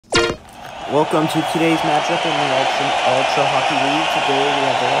Welcome to today's matchup in the Ultra Hockey League. Today we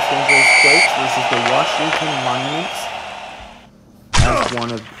have the Los Angeles Quakes versus the Washington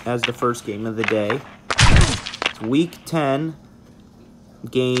Monuments as the first game of the day. It's Week 10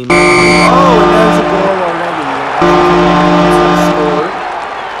 game. Oh, and there's a goal already. Scored.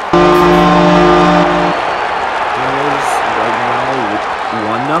 It is right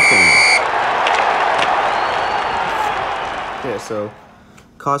now 1-0. Okay, so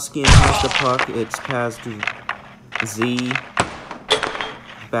Koskian has the puck. It's passed to Z,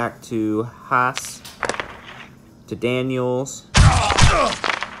 back to Haas, to Daniels,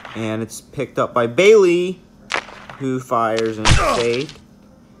 and it's picked up by Bailey, who fires and it's saved.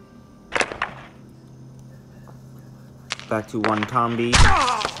 Back to Wantambi,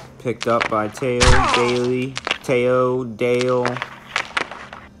 picked up by Teo, Bailey, Teo, Dale.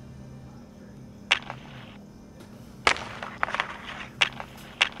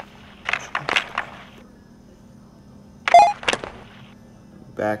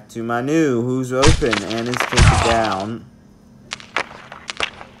 Back to Manu, who's open and is taken down.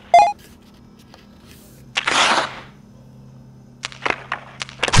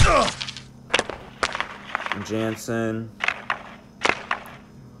 Jansen.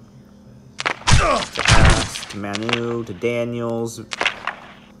 To Haas, to Manu, to Daniels,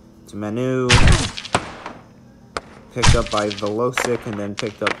 to Manu. Picked up by Velocic and then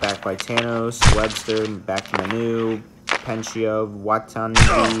picked up back by Thanos, Webster, back to Manu. Penchio,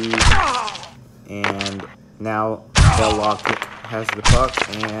 Watanabe, and now Belloc has the puck,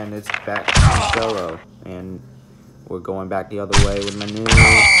 and it's back to Solo, and we're going back the other way with Manu,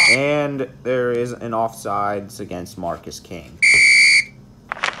 and there is an offsides against Marcus King.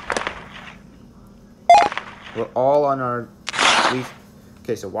 We're all on our...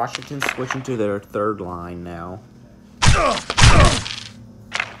 Okay, so Washington's switching to their third line now.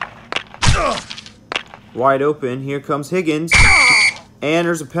 Wide open, here comes Higgins, and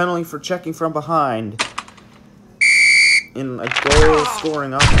there's a penalty for checking from behind. In a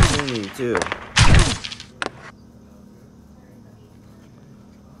goal-scoring opportunity, too.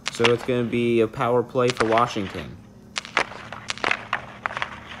 So it's going to be a power play for Washington.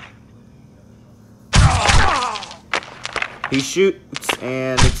 He shoots,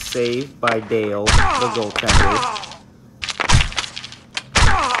 and it's saved by Dale, the goaltender.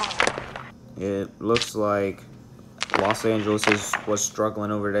 It looks like Los Angeles was struggling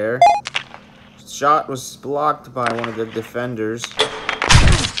over there. Shot was blocked by one of the defenders.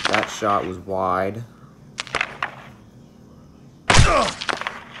 That shot was wide.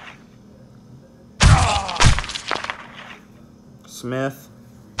 Smith.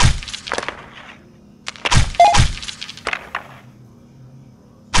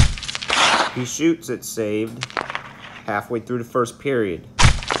 He shoots, it's saved. Halfway through the first period.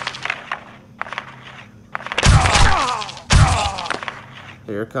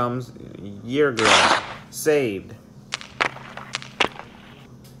 Here comes Yerger, saved.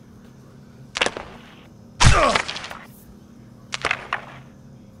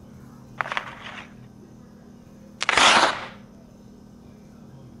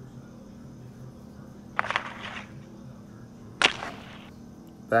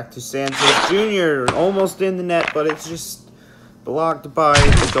 Back to Santos Jr., almost in the net, but it's just blocked by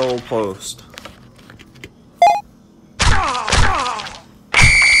the goal post.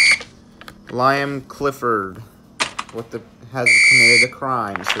 Liam Clifford has committed a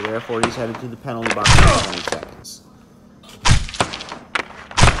crime, so therefore he's headed to the penalty box in 20 seconds.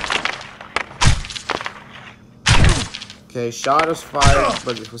 Okay, shot was fired,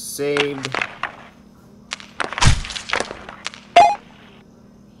 but it was saved.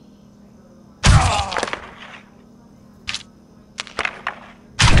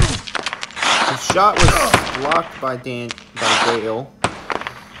 The shot was blocked by Dale.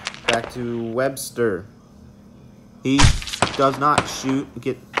 Back to Webster. He does not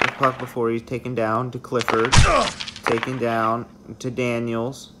get the puck before he's taken down to Clifford. Taken down to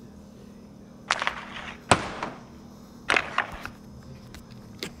Daniels.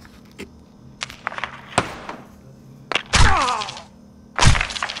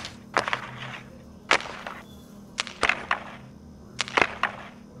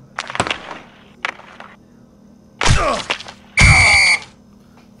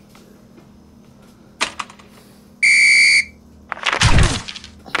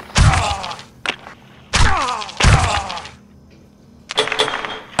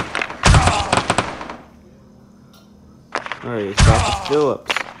 Alright, it's back to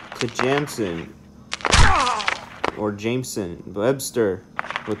Phillips, to Jansen, or Jameson, Webster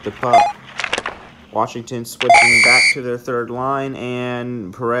with the puck. Washington switching back to their third line,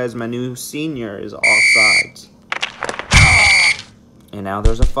 and Perez Manu Sr. is offsides. And now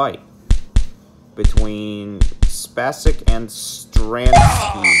there's a fight between Spasic and Stransky.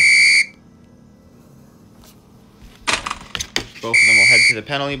 Both of them will head to the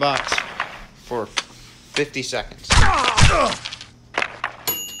penalty box for 50 seconds.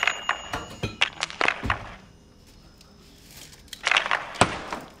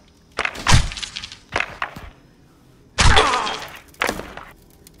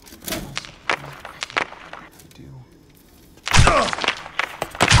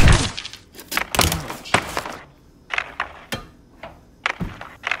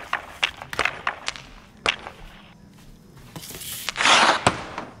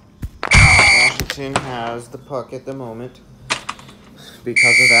 Has the puck at the moment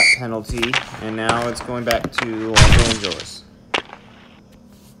because of that penalty, and now it's going back to Los Angeles.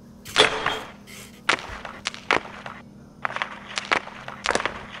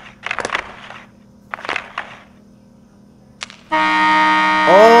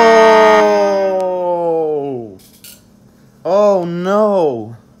 Oh! Oh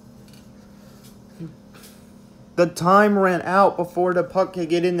no! The time ran out before the puck could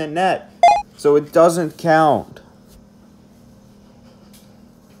get in the net. So it doesn't count.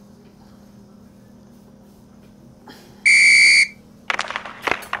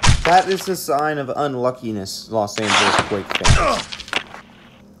 That is a sign of unluckiness, Los Angeles Quakes fans.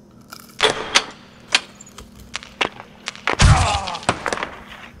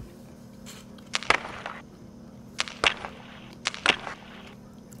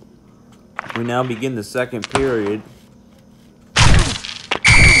 We now begin the second period.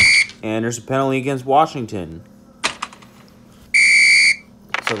 And there's a penalty against Washington.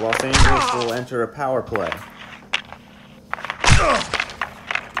 So Los Angeles will enter a power play.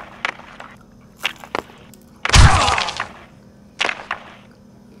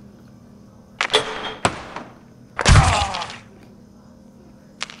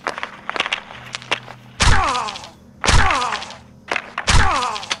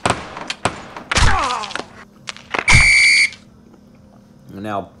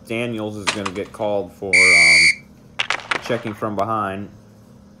 Now Daniels is going to get called for checking from behind.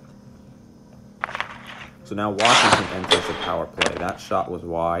 So now Washington enters the power play. That shot was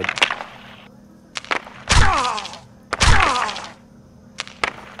wide.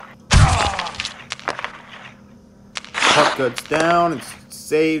 Puck goes down. It's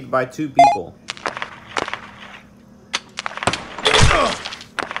saved by two people.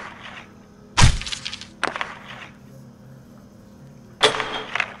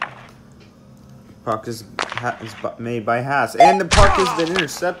 Puck is made by Haas. And the puck has been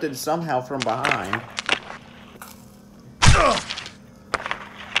intercepted somehow from behind.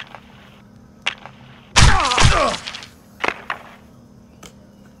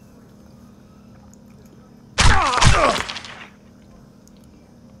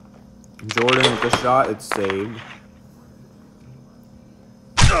 Jordan with the shot, it's saved.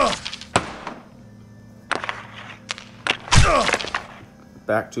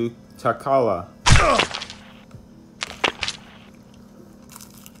 Back to Takala.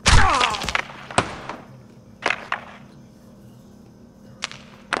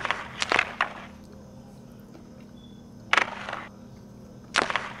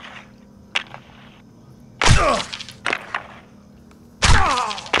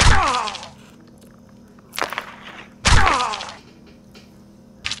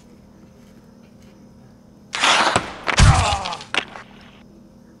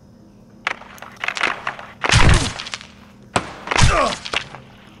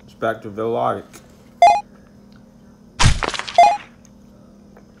 Back to Villaric.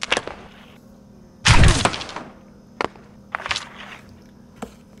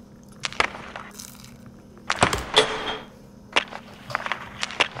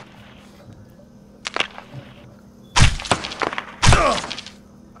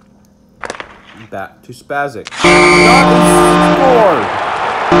 Back to Spasic. Not scored.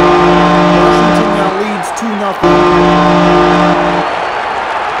 Washington now leads 2-0.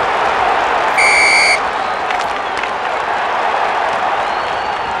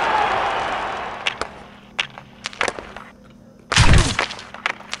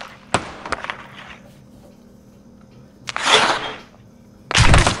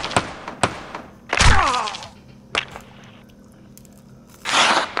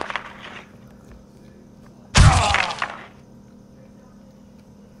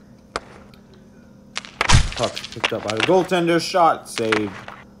 Puck picked up by the goaltender. Shot saved.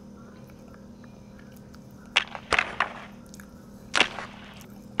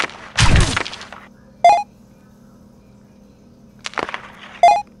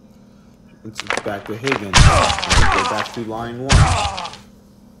 It's back to Higgins. Let's go back to line one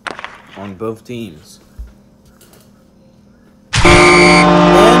on both teams.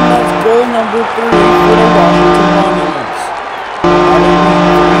 And that's goal number 3 for the Washington Monuments.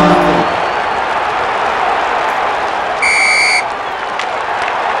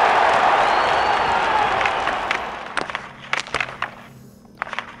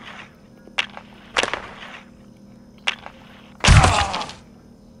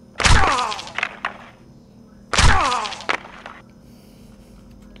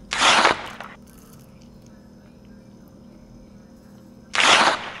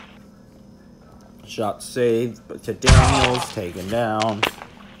 Shot saved, but to Daniels, taken down.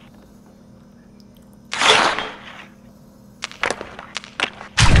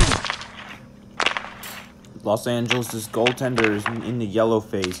 Los Angeles' goaltender is in the yellow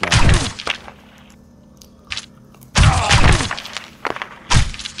phase now.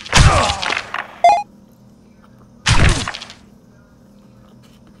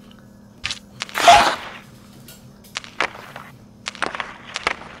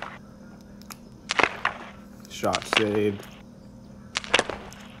 Shot saved.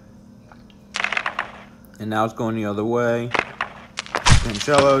 And now it's going the other way.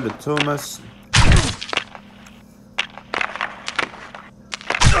 Cancello to Thomas.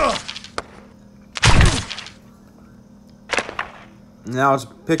 Now it's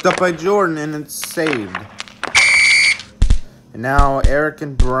picked up by Jordan and it's saved. And now Eric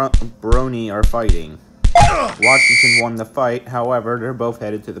and Brony are fighting. Washington won the fight, however, they're both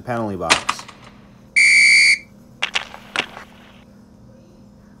headed to the penalty box.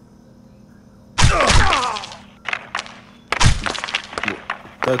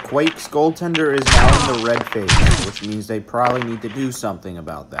 The Quakes goaltender is now in the red phase, which means they probably need to do something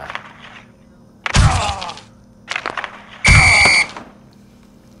about that.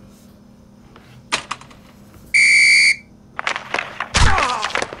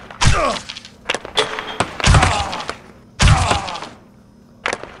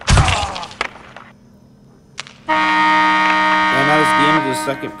 And that is the end of the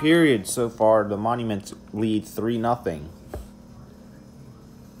second period. So far, the Monuments lead 3-0.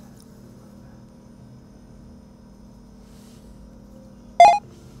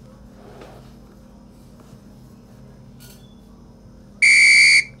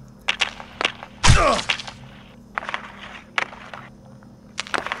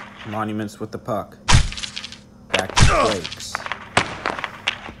 Monuments with the puck. Back to the Quakes.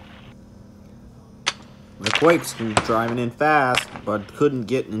 The Quakes been driving in fast, but couldn't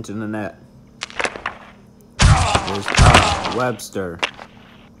get into the net. There's Webster.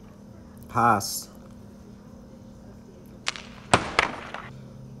 Pass.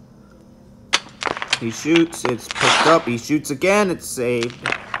 He shoots, it's picked up, he shoots again, it's saved.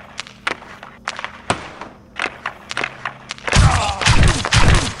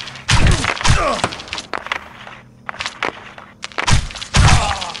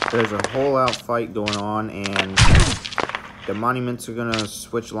 There's a whole out fight going on, and the Monuments are gonna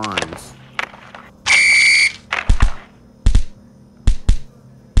switch lines.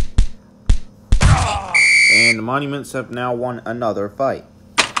 And the Monuments have now won another fight.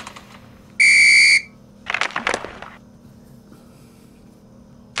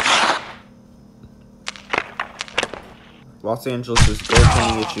 Los Angeles'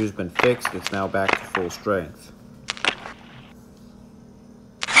 goaltending issue has been fixed. It's now back to full strength.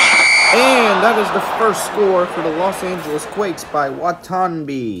 And that is the first score for the Los Angeles Quakes by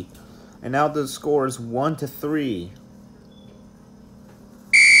Watanabe. And now the score is 1-3.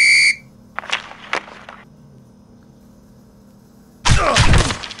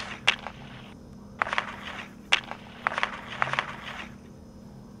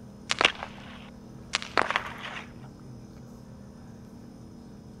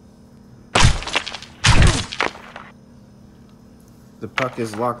 The puck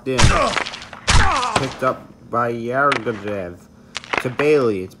is locked in. Picked up by Yargajev. To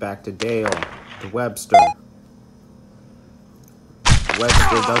Bailey. It's back to Dale. To Webster.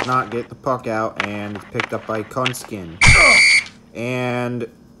 Webster does not get the puck out, and it's picked up by Kunskin. And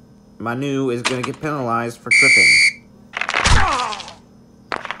Manu is going to get penalized for tripping.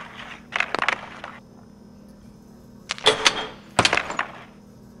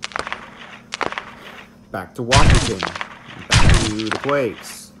 Back to Washington. Back to the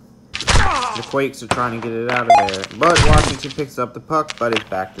Quakes. The Quakes are trying to get it out of there. But Washington picks up the puck, but it's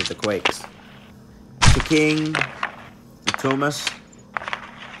back to the Quakes. To King. To Thomas.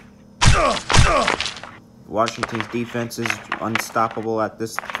 Washington's defense is unstoppable at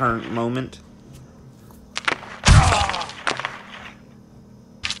this current moment.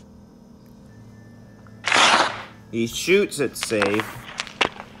 He shoots it safe.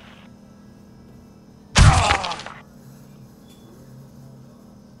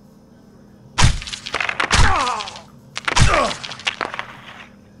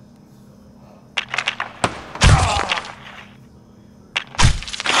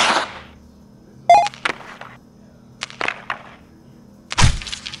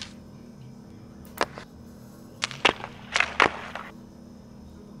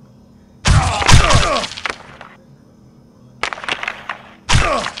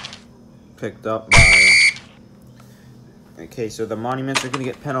 Picked up by... Okay, so the monuments are going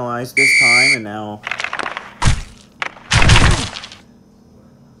to get penalized this time, and now...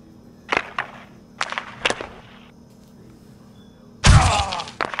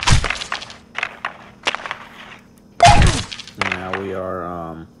 Now we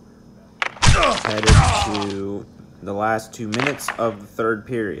are headed to the last 2 minutes of the third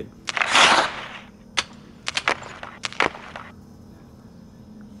period.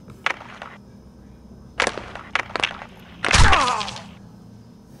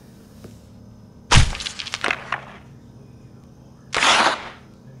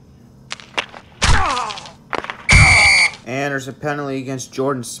 And there's a penalty against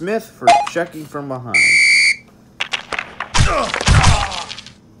Jordan Smith for checking from behind.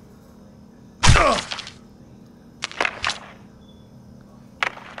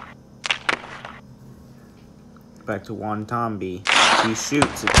 Back to Wantambi. He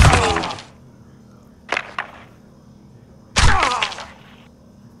shoots it saved.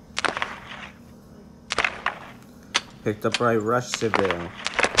 Picked up by Rush Seville.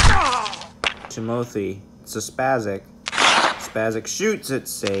 Timothy. It's a Spazic. Spazic shoots it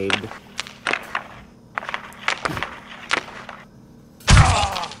saved.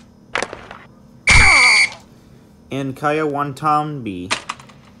 And Kaya Wantambi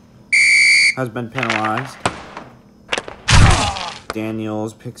has been penalized.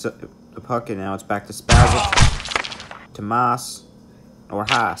 Daniels picks up the puck, and now it's back to Spazic, to Maas, or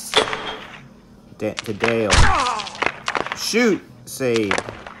Haas, to Dale. Shoot! Save.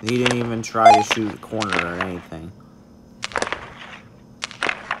 He didn't even try to shoot a corner or anything.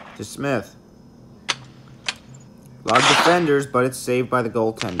 To Smith. A lot of defenders, but it's saved by the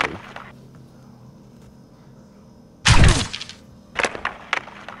goaltender.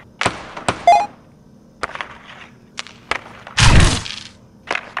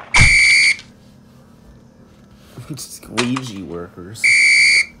 Squeegee workers.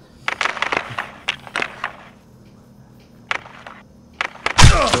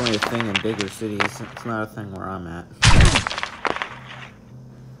 It's only a thing in bigger cities. It's not a thing where I'm at.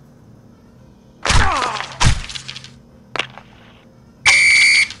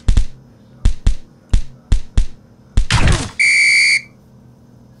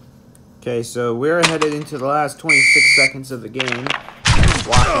 Okay, so we're headed into the last 26 seconds of the game.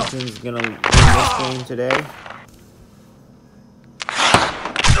 Washington's gonna win this game today.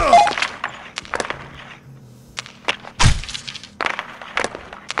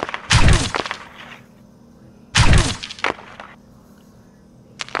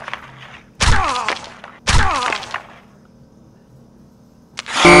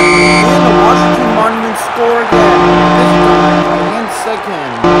 Score again. This time, and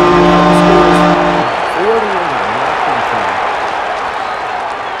second. The score is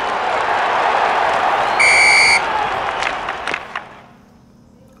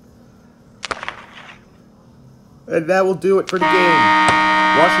 41. And that will do it for the game.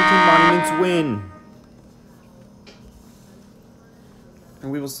 Washington Monuments win.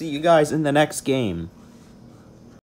 And we will see you guys in the next game.